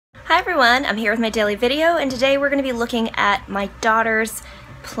Hi everyone, I'm here with my daily video, and today we're going to be looking at my daughter's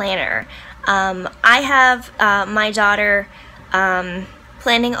planner. I have my daughter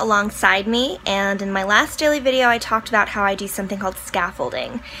planning alongside me, and in my last daily video I talked about how I do something called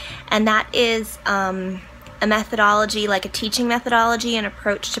scaffolding, and that is a methodology, like a teaching methodology, an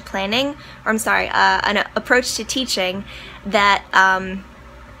approach to planning, or I'm sorry, an approach to teaching that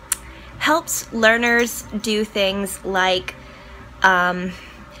helps learners do things like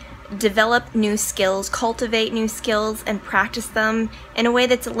develop new skills, cultivate new skills, and practice them in a way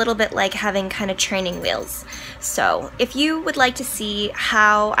that's a little bit like having kind of training wheels. So if you would like to see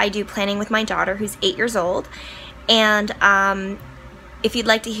how I do planning with my daughter, who's 8 years old, and if you'd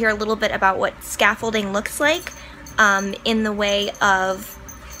like to hear a little bit about what scaffolding looks like in the way of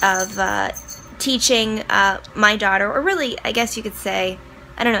teaching my daughter, or really, I guess you could say,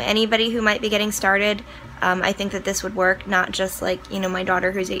 I don't know, anybody who might be getting started, I think that this would work, not just like, you know, my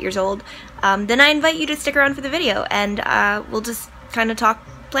daughter who's 8 years old, then I invite you to stick around for the video, and we'll just kind of talk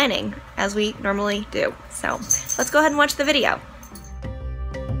planning as we normally do. So let's go ahead and watch the video.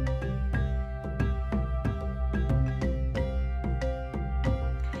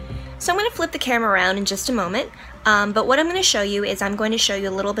 So I'm going to flip the camera around in just a moment, but what I'm going to show you is I'm going to show you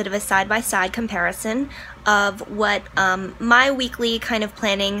a little bit of a side-by-side comparison of what my weekly kind of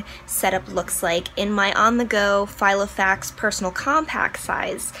planning setup looks like in my on-the-go Filofax personal compact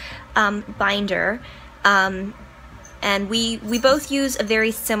size binder. And we both use a very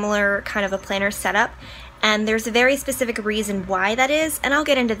similar kind of a planner setup, and there's a very specific reason why that is, and I'll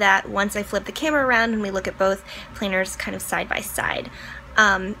get into that once I flip the camera around and we look at both planners kind of side by side.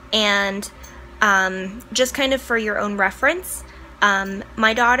 Just kind of for your own reference,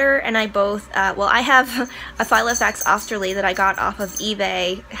 my daughter and I both, well, I have a Filofax Austerley that I got off of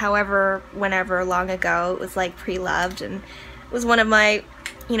eBay, whenever long ago. It was like pre-loved, and it was one of my,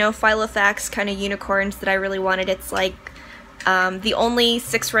 you know, Filofax kind of unicorns that I really wanted. It's like the only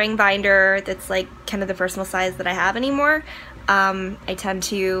 6-ring binder that's like kind of the personal size that I have anymore. I tend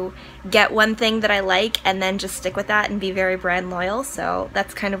to get one thing that I like and then just stick with that and be very brand loyal, so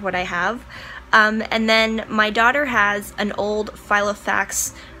that's kind of what I have. And then my daughter has an old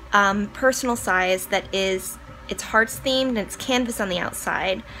Filofax personal size that is, it's hearts themed and it's canvas on the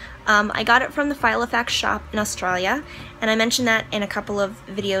outside. I got it from the Filofax shop in Australia, and I mentioned that in a couple of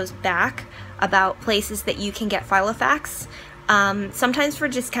videos back about places that you can get Filofax. Sometimes for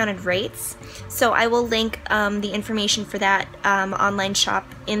discounted rates, so I will link the information for that online shop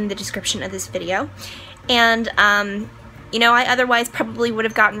in the description of this video. And you know, I otherwise probably would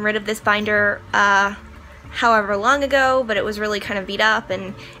have gotten rid of this binder however long ago, but it was really kind of beat up,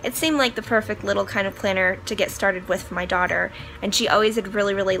 and it seemed like the perfect little kind of planner to get started with for my daughter, and she always had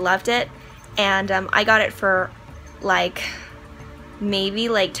really loved it. And I got it for like maybe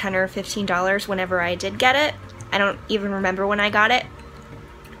like $10 or $15 whenever I did get it. I don't even remember when I got it.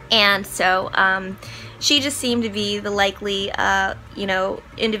 And so she just seemed to be the likely you know,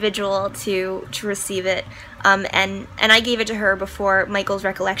 individual to receive it. And I gave it to her before Michael's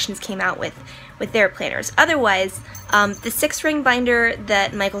Recollections came out with their planners. Otherwise, the 6-ring binder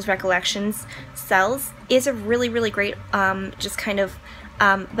that Michael's Recollections sells is a really great just kind of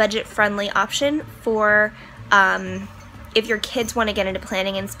budget-friendly option for if your kids want to get into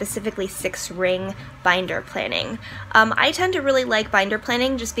planning, and specifically 6-ring binder planning. I tend to really like binder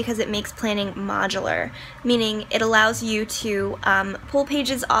planning just because it makes planning modular, meaning it allows you to pull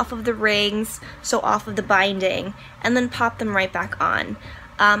pages off of the rings, so off of the binding, and then pop them right back on.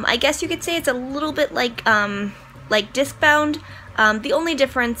 I guess you could say it's a little bit like disc bound. The only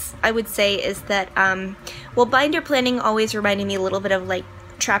difference I would say is that, well, binder planning always reminded me a little bit of like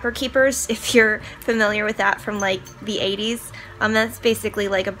Trapper Keepers, if you're familiar with that from like the 80s. That's basically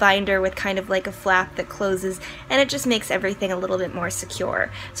like a binder with kind of like a flap that closes, and it just makes everything a little bit more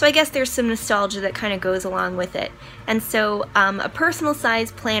secure. So I guess there's some nostalgia that kind of goes along with it. And so a personal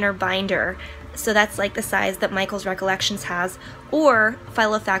size planner binder, so that's like the size that Michael's Recollections has, or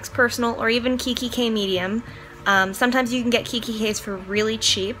Filofax Personal, or even KK Medium. Sometimes you can get KKs for really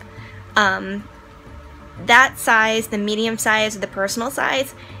cheap. That size, the medium size or the personal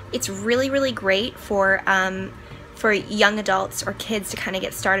size, it's really great for young adults or kids to kind of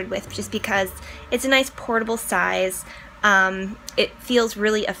get started with, just because it's a nice portable size. It feels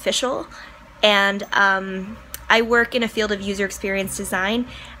really official, and I work in a field of user experience design,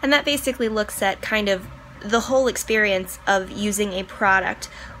 and that basically looks at kind of the whole experience of using a product,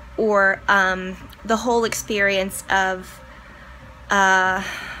 or the whole experience of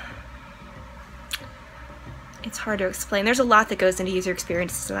it's hard to explain. There's a lot that goes into user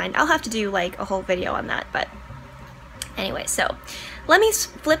experience design. I'll have to do like a whole video on that, but anyway, so let me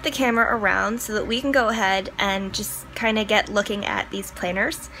flip the camera around so that we can go ahead and just kind of get looking at these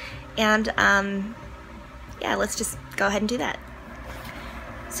planners. And yeah, let's just go ahead and do that.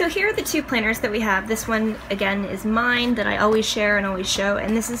 So here are the two planners that we have. This one, again, is mine that I always share and always show,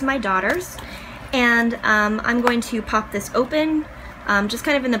 and this is my daughter's. And I'm going to pop this open. Just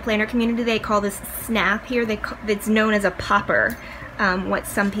kind of in the planner community, they call this snap here. It's known as a popper, what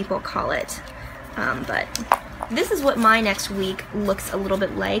some people call it. But this is what my next week looks a little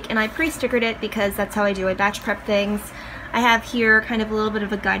bit like, and I pre-stickered it because that's how I do. I batch prep things. I have here kind of a little bit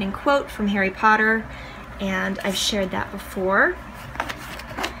of a guiding quote from Harry Potter, and I've shared that before.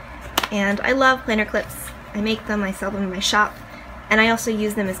 And I love planner clips. I make them, I sell them in my shop, and I also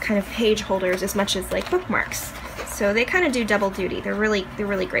use them as kind of page holders as much as like bookmarks. So they kind of do double duty. They're really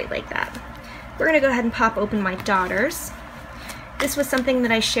great like that. We're gonna go ahead and pop open my daughter's. This was something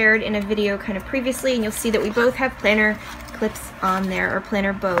that I shared in a video kind of previously, and you'll see that we both have planner clips on there, or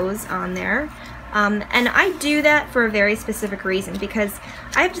planner bows on there. And I do that for a very specific reason, because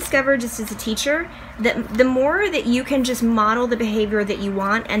I've discovered just as a teacher that the more that you can just model the behavior that you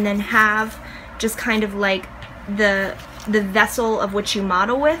want and then have just kind of like the vessel of which you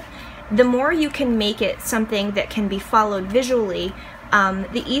model with, the more you can make it something that can be followed visually,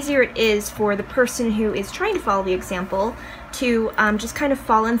 the easier it is for the person who is trying to follow the example to just kind of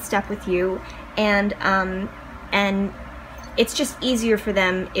fall in step with you, and it's just easier for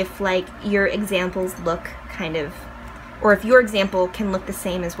them if like your examples look kind of, or if your example can look the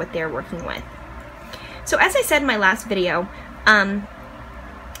same as what they're working with. So as I said in my last video,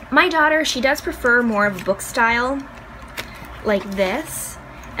 my daughter, she does prefer more of a book style like this,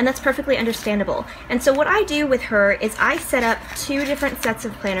 and that's perfectly understandable. And so what I do with her is I set up two different sets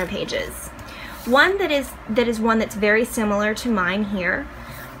of planner pages. One that is one that's very similar to mine here.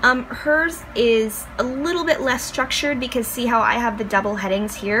 Hers is a little bit less structured because see how I have the double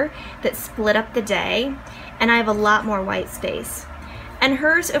headings here that split up the day, and I have a lot more white space. And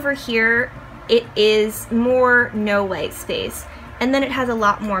hers over here, it is more no white space, and then it has a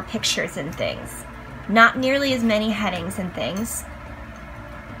lot more pictures and things. Not nearly as many headings and things,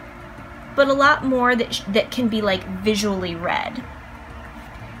 but a lot more that can be like visually read.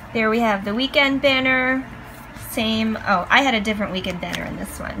 There we have the weekend banner. Same, oh, I had a different weekend banner in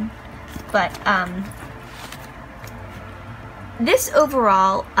this one. But this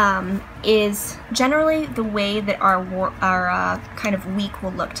overall is generally the way that our kind of week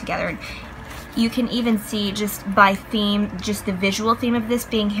will look together. You can even see just by theme, just the visual theme of this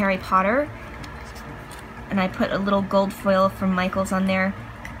being Harry Potter. And I put a little gold foil from Michael's on there.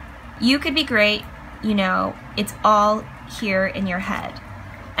 You could be great, you know, it's all here in your head.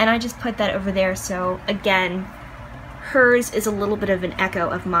 And I just put that over there, so again, hers is a little bit of an echo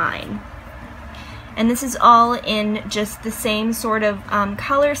of mine. And this is all in just the same sort of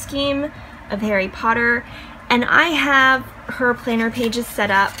color scheme of Harry Potter. And I have her planner pages set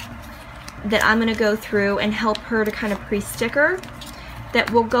up that I'm going to go through and help her to kind of pre-sticker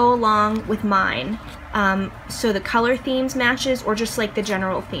that will go along with mine. So the color themes matches, or just like the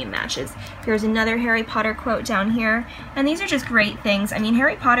general theme matches. Here's another Harry Potter quote down here, and these are just great things. I mean,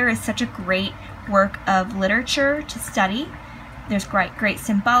 Harry Potter is such a great work of literature to study. There's great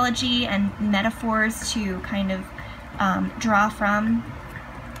symbology and metaphors to kind of draw from.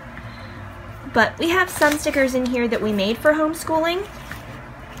 But we have some stickers in here that we made for homeschooling,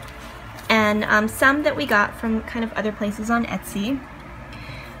 and some that we got from kind of other places on Etsy.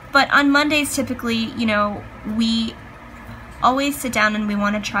 But on Mondays, typically, you know, we always sit down and we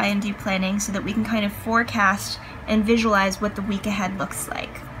want to try and do planning so that we can kind of forecast and visualize what the week ahead looks like.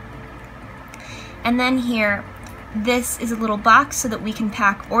 And then here, this is a little box so that we can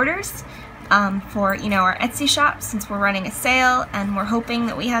pack orders for, you know, our Etsy shop, since we're running a sale and we're hoping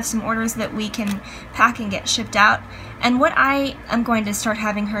that we have some orders that we can pack and get shipped out. And what I am going to start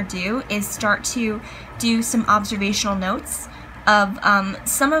having her do is start to do some observational notes of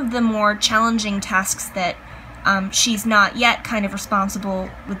some of the more challenging tasks that she's not yet kind of responsible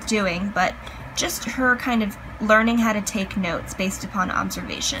with doing, but just her kind of learning how to take notes based upon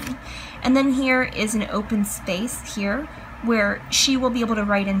observation. And then here is an open space here where she will be able to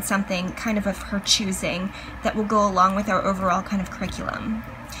write in something kind of her choosing that will go along with our overall kind of curriculum.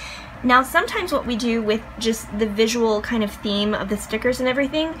 Now, sometimes what we do with just the visual kind of theme of the stickers and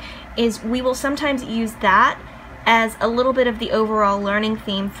everything is we will sometimes use that as a little bit of the overall learning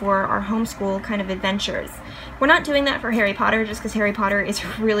theme for our homeschool kind of adventures. We're not doing that for Harry Potter just because Harry Potter is a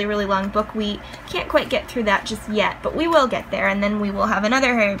really long book. We can't quite get through that just yet, but we will get there, and then we will have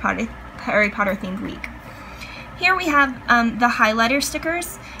another Harry Potter themed week. Here we have the highlighter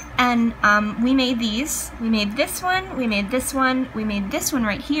stickers, And we made these. We made this one, we made this one, we made this one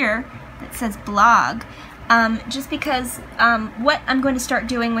right here that says blog. Just because what I'm going to start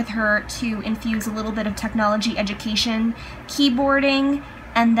doing with her to infuse a little bit of technology education, keyboarding,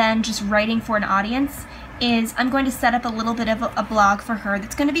 and then just writing for an audience is I'm going to set up a little bit of a blog for her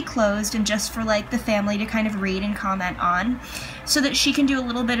that's going to be closed and just for like the family to kind of read and comment on, so that she can do a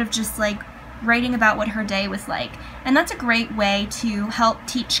little bit of just like writing about what her day was like. And that's a great way to help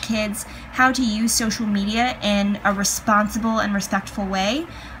teach kids how to use social media in a responsible and respectful way.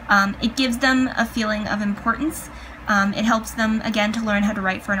 It gives them a feeling of importance. It helps them, again, to learn how to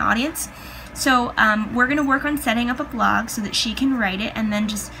write for an audience. So we're going to work on setting up a blog so that she can write it, and then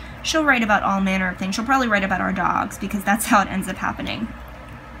just she'll write about all manner of things. She'll probably write about our dogs because that's how it ends up happening.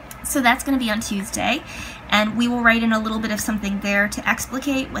 So that's going to be on Tuesday, and we will write in a little bit of something there to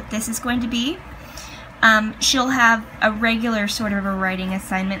explicate what this is going to be. She'll have a regular sort of a writing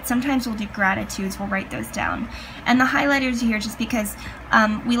assignment. Sometimes we'll do gratitudes, we'll write those down. And the highlighters are here just because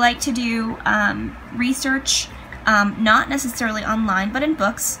we like to do research, not necessarily online, but in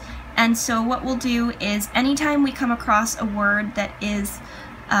books. And so what we'll do is anytime we come across a word that is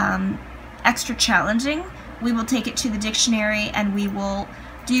extra challenging, we will take it to the dictionary and we will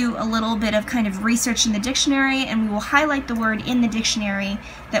do a little bit of kind of research in the dictionary, and we will highlight the word in the dictionary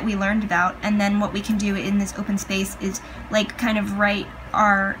that we learned about, and then what we can do in this open space is like kind of write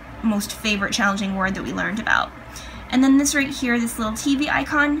our most favorite challenging word that we learned about. And then this right here, this little TV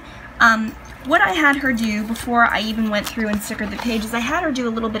icon, what I had her do before I even went through and stickered the pages, I had her do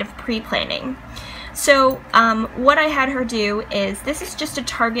a little bit of pre-planning. So what I had her do is, this is just a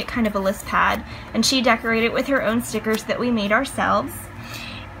Target kind of a list pad, and she decorated it with her own stickers that we made ourselves.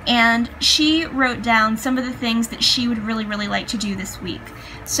 And she wrote down some of the things that she would really like to do this week.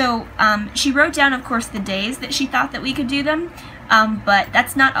 So she wrote down, of course, the days that she thought that we could do them, but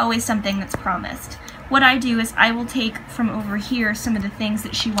that's not always something that's promised. What I do is I will take from over here some of the things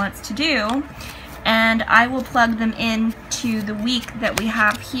that she wants to do, and I will plug them in to the week that we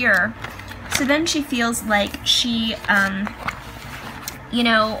have here. So then she feels like she, you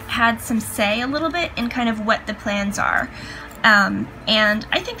know, had some say a little bit in kind of what the plans are. And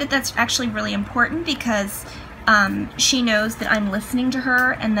I think that that's actually really important because she knows that I'm listening to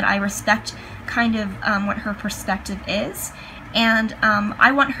her and that I respect kind of what her perspective is. And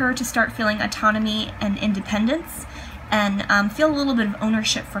I want her to start feeling autonomy and independence and feel a little bit of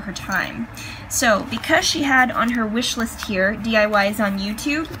ownership for her time. So because she had on her wish list here DIYs on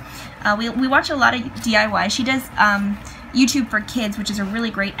YouTube, we watch a lot of DIY. She does YouTube for Kids, which is a really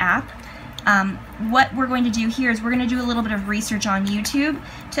great app. What we're going to do here is we're going to do a little bit of research on YouTube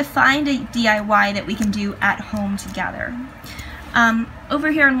to find a DIY that we can do at home together.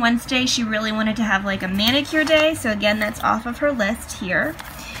 Over here on Wednesday, she really wanted to have like a manicure day, so again, that's off of her list here.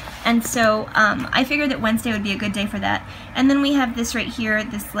 And so I figured that Wednesday would be a good day for that. And then we have this right here,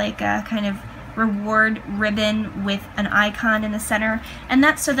 this like kind of reward ribbon with an icon in the center, and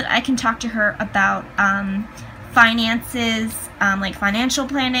that's so that I can talk to her about finances, like financial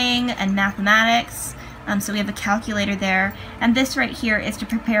planning and mathematics. So we have a calculator there, and this right here is to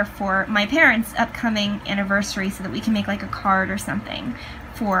prepare for my parents' upcoming anniversary so that we can make like a card or something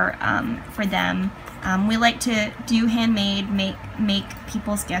for them. We like to do handmade, make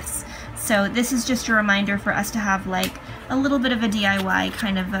people's gifts. So this is just a reminder for us to have like a little bit of a DIY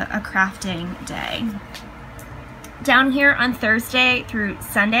kind of a crafting day. Down here on Thursday through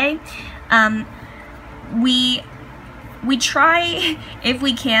Sunday, we try, if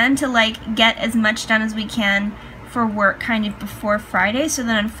we can, to like get as much done as we can for work kind of before Friday, so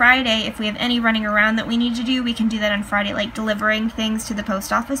that on Friday, if we have any running around that we need to do, we can do that on Friday, like delivering things to the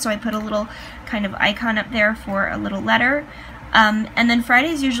post office. So I put a little kind of icon up there for a little letter. And then Friday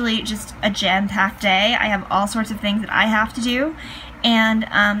is usually just a jam-packed day. I have all sorts of things that I have to do.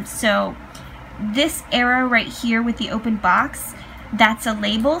 And so this arrow right here with the open box, that's a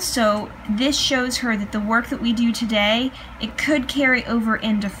label, so this shows her that the work that we do today, it could carry over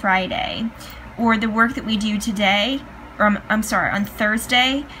into Friday. Or the work that we do today, or I'm sorry, on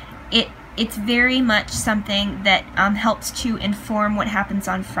Thursday, it's very much something that helps to inform what happens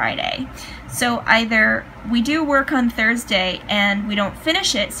on Friday. So either we do work on Thursday and we don't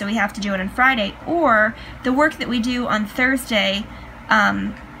finish it, so we have to do it on Friday, or the work that we do on Thursday,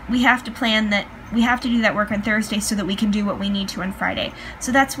 we have to plan that we have to do that work on Thursday so that we can do what we need to on Friday.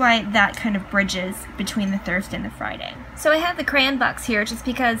 So that's why that kind of bridges between the Thursday and the Friday. So I have the crayon box here just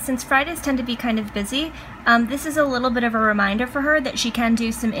because since Fridays tend to be kind of busy, this is a little bit of a reminder for her that she can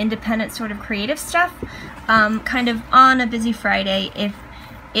do some independent sort of creative stuff kind of on a busy Friday if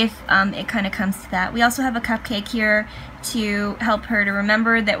it kind of comes to that. We also have a cupcake here to help her to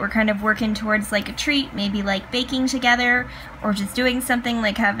remember that we're kind of working towards like a treat, maybe like baking together, or just doing something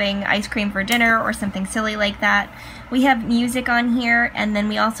like having ice cream for dinner or something silly like that. We have music on here, and then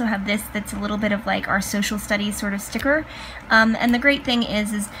we also have this that's a little bit of like our social studies sort of sticker. And the great thing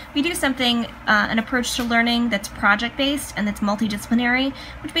is we do something, an approach to learning that's project-based and that's multidisciplinary,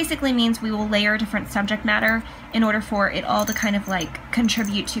 which basically means we will layer different subject matter in order for it all to kind of like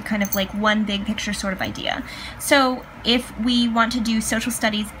contribute to kind of like one big picture sort of idea. So if we want to do social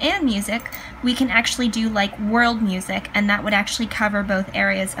studies and music, we can actually do like world music, and that would actually cover both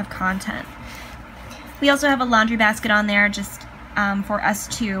areas of content. We also have a laundry basket on there just for us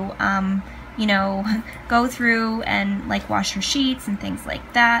to, you know, go through and like wash your sheets and things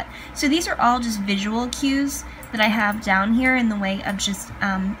like that. So these are all just visual cues that I have down here in the way of just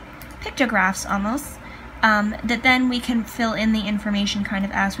pictographs almost, that then we can fill in the information kind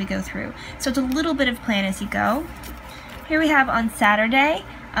of as we go through. So it's a little bit of plan as you go. Here we have on Saturday,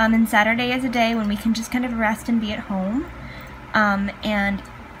 and Saturday is a day when we can just kind of rest and be at home, and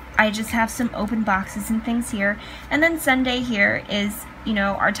I just have some open boxes and things here. And then Sunday here is, you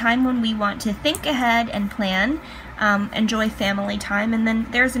know, our time when we want to think ahead and plan, enjoy family time, and then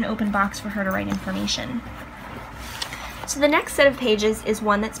there's an open box for her to write information. So the next set of pages is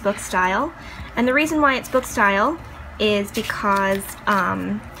one that's book style, and the reason why it's book style is because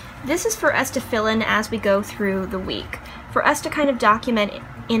this is for us to fill in as we go through the week, for us to kind of document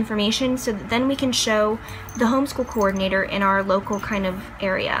information so that then we can show the homeschool coordinator in our local kind of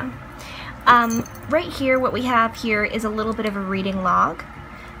area. Right here, what we have here is a little bit of a reading log.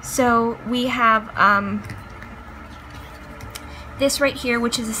 So we have this right here,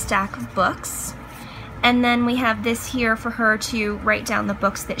 which is a stack of books, and then we have this here for her to write down the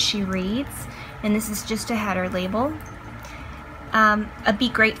books that she reads, and this is just a header label. A be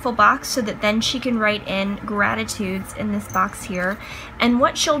grateful box so that then she can write in gratitudes in this box here. And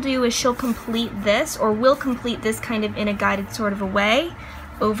what she'll do is she'll complete this, or will complete this kind of in a guided sort of a way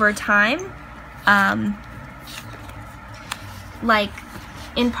over time, like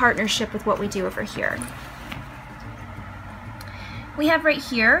in partnership with what we do over here. We have right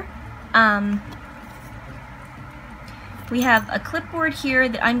here, we have a clipboard here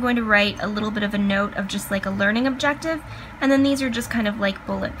that I'm going to write a little bit of a note of just like a learning objective, and then these are just kind of like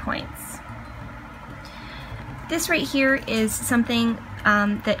bullet points. This right here is something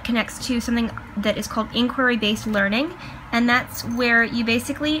that connects to something that is called inquiry-based learning, and that's where you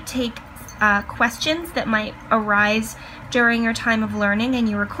basically take questions that might arise during your time of learning and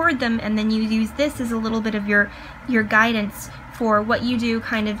you record them, and then you use this as a little bit of your guidance for what you do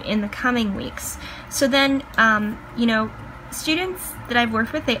kind of in the coming weeks. So then, you know, students that I've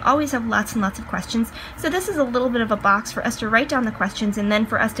worked with, they always have lots and lots of questions. So this is a little bit of a box for us to write down the questions and then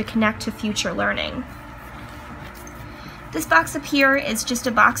for us to connect to future learning. This box up here is just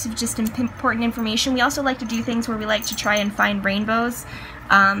a box of just important information. We also like to do things where we like to try and find rainbows.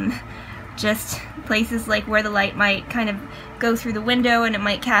 Just places like where the light might kind of go through the window and it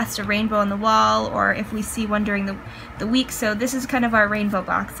might cast a rainbow on the wall, or if we see one during the week. So this is kind of our rainbow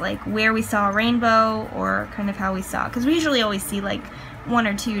box, like where we saw a rainbow or kind of how we saw, because we usually always see like one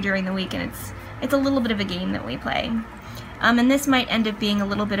or two during the week, and it's a little bit of a game that we play. And this might end up being a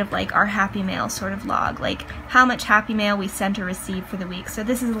little bit of like our happy mail sort of log, like how much happy mail we sent or received for the week. So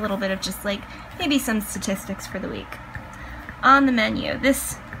this is a little bit of just like maybe some statistics for the week. On the menu,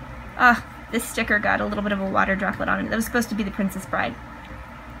 this sticker got a little bit of a water droplet on it. That was supposed to be the Princess Bride.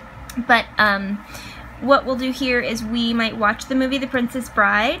 But what we'll do here is we might watch the movie The Princess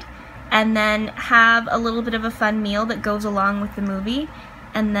Bride and then have a little bit of a fun meal that goes along with the movie,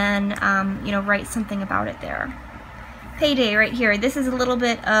 and then you know, write something about it there. Payday right here. This is a little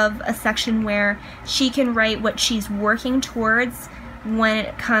bit of a section where she can write what she's working towards when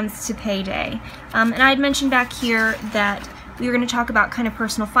it comes to payday. And I had mentioned back here that we were going to talk about kind of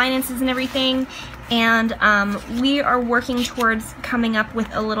personal finances and everything, and we are working towards coming up with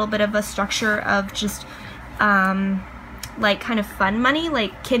a little bit of a structure of just like kind of fun money,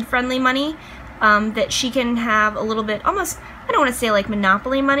 like kid-friendly money, that she can have a little bit, almost, I don't want to say like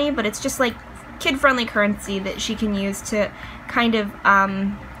Monopoly money, but it's just like kid-friendly currency that she can use to kind of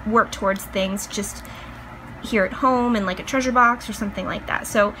work towards things just here at home in like a treasure box or something like that.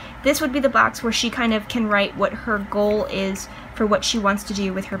 So this would be the box where she kind of can write what her goal is for what she wants to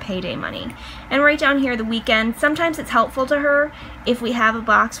do with her payday money. And right down here, the weekend, sometimes it's helpful to her if we have a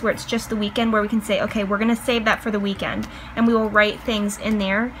box where it's just the weekend, where we can say, okay, we're going to save that for the weekend, and we will write things in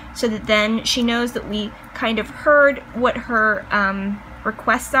there so that then she knows that we kind of heard what her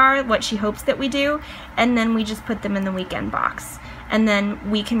requests are, what she hopes that we do, and then we just put them in the weekend box. And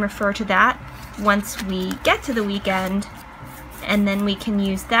then we can refer to that once we get to the weekend, and then we can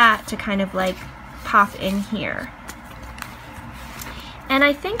use that to kind of like pop in here. And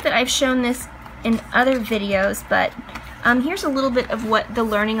I think that I've shown this in other videos, but here's a little bit of what the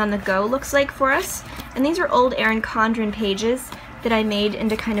learning on the go looks like for us. And these are old Erin Condren pages that I made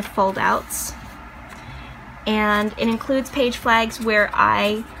into kind of fold outs. And it includes page flags where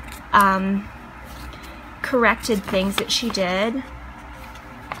I corrected things that she did.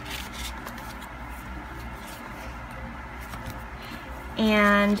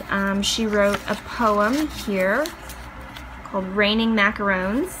 And she wrote a poem here called Raining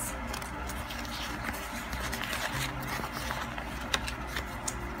Macarons.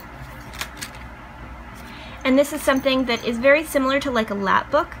 And this is something that is very similar to like a lap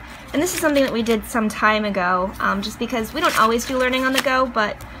book. And this is something that we did some time ago, just because we don't always do learning on the go,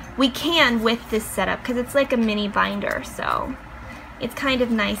 but we can with this setup because it's like a mini binder, so it's kind of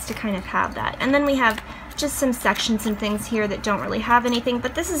nice to kind of have that. And then we have just some sections and things here that don't really have anything,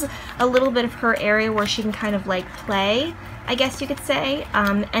 but this is a little bit of her area where she can kind of like play, I guess you could say,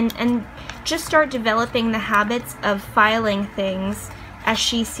 and just start developing the habits of filing things as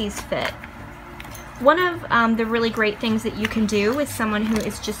she sees fit. One of the really great things that you can do with someone who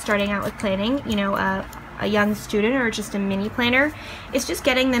is just starting out with planning, you know, a young student or just a mini planner, is just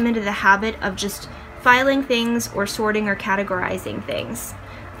getting them into the habit of just filing things or sorting or categorizing things.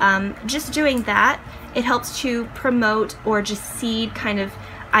 Just doing that, it helps to promote or just seed kind of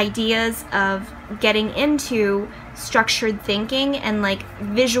ideas of getting into structured thinking and like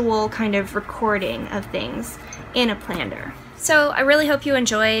visual kind of recording of things in a planner. So I really hope you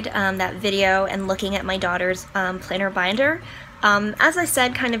enjoyed that video and looking at my daughter's planner binder. As I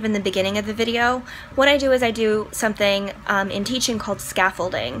said kind of in the beginning of the video, what I do is I do something in teaching called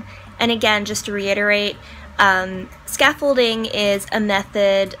scaffolding. And again, just to reiterate, scaffolding is a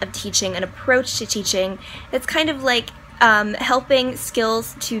method of teaching, an approach to teaching that's kind of like helping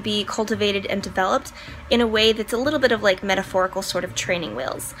skills to be cultivated and developed in a way that's a little bit of like metaphorical sort of training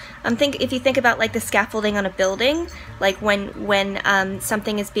wheels. If you think about like the scaffolding on a building, like when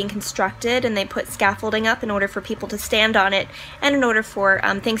something is being constructed and they put scaffolding up in order for people to stand on it and in order for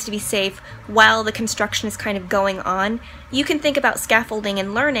things to be safe while the construction is kind of going on, you can think about scaffolding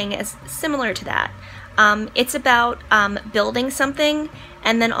and learning as similar to that. It's about building something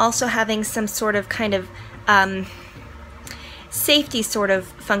and then also having some sort of kind of safety sort of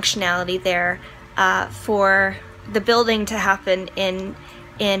functionality there for the building to happen in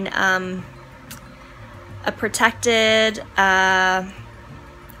a protected,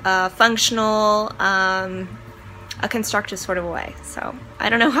 functional, a constructive sort of way. So I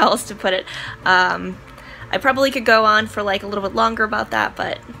don't know how else to put it. I probably could go on for like a little bit longer about that,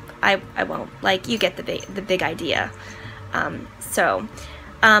 but I won't. Like, you get the big idea.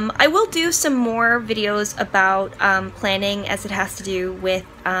 I will do some more videos about planning as it has to do with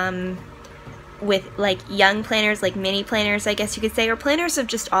like young planners, like mini planners, I guess you could say, or planners of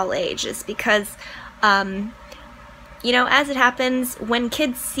just all ages, because you know, as it happens, when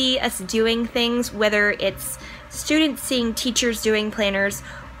kids see us doing things, whether it's students seeing teachers doing planners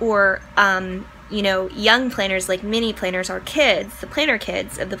or you know, young planners like mini planners, or kids, the planner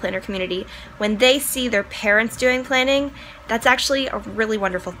kids of the planner community, when they see their parents doing planning, that's actually a really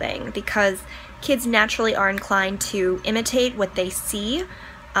wonderful thing, because kids naturally are inclined to imitate what they see.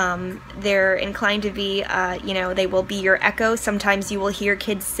 They're inclined to be, you know, they will be your echo. Sometimes you will hear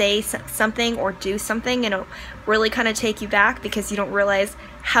kids say something or do something and it'll really kind of take you back because you don't realize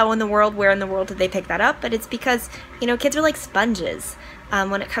how in the world, where in the world did they pick that up, but it's because, you know, kids are like sponges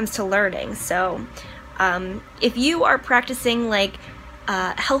when it comes to learning. So if you are practicing like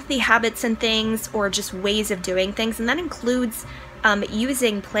healthy habits and things, or just ways of doing things, and that includes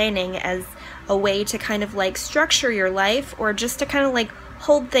using planning as a way to kind of like structure your life, or just to kind of like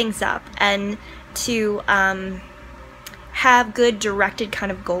hold things up and to have good directed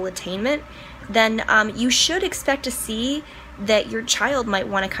kind of goal attainment, then you should expect to see that your child might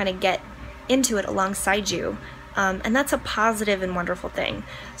want to kind of get into it alongside you. And that's a positive and wonderful thing.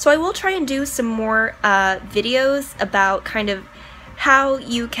 So I will try and do some more videos about kind of how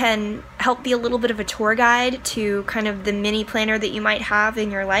you can help be a little bit of a tour guide to kind of the mini planner that you might have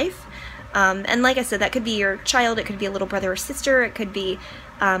in your life. And like I said, that could be your child, it could be a little brother or sister, it could be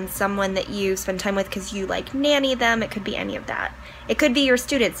someone that you spend time with because you like nanny them, it could be any of that. It could be your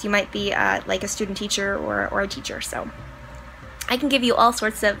students, you might be like a student teacher or a teacher, so I can give you all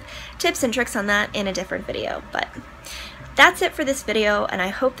sorts of tips and tricks on that in a different video. But that's it for this video, and I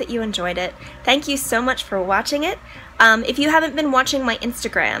hope that you enjoyed it. Thank you so much for watching it. If you haven't been watching my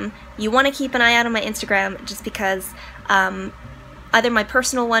Instagram, you want to keep an eye out on my Instagram, just because either my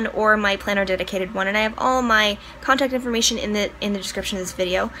personal one or my planner dedicated one, and I have all my contact information in the description of this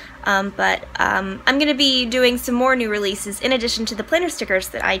video. I'm going to be doing some more new releases in addition to the planner stickers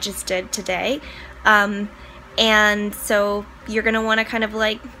that I just did today, and so you're going to want to kind of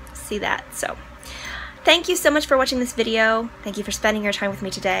like see that. So thank you so much for watching this video. Thank you for spending your time with me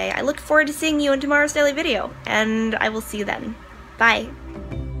today. I look forward to seeing you in tomorrow's daily video, and I will see you then.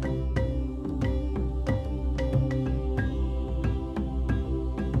 Bye!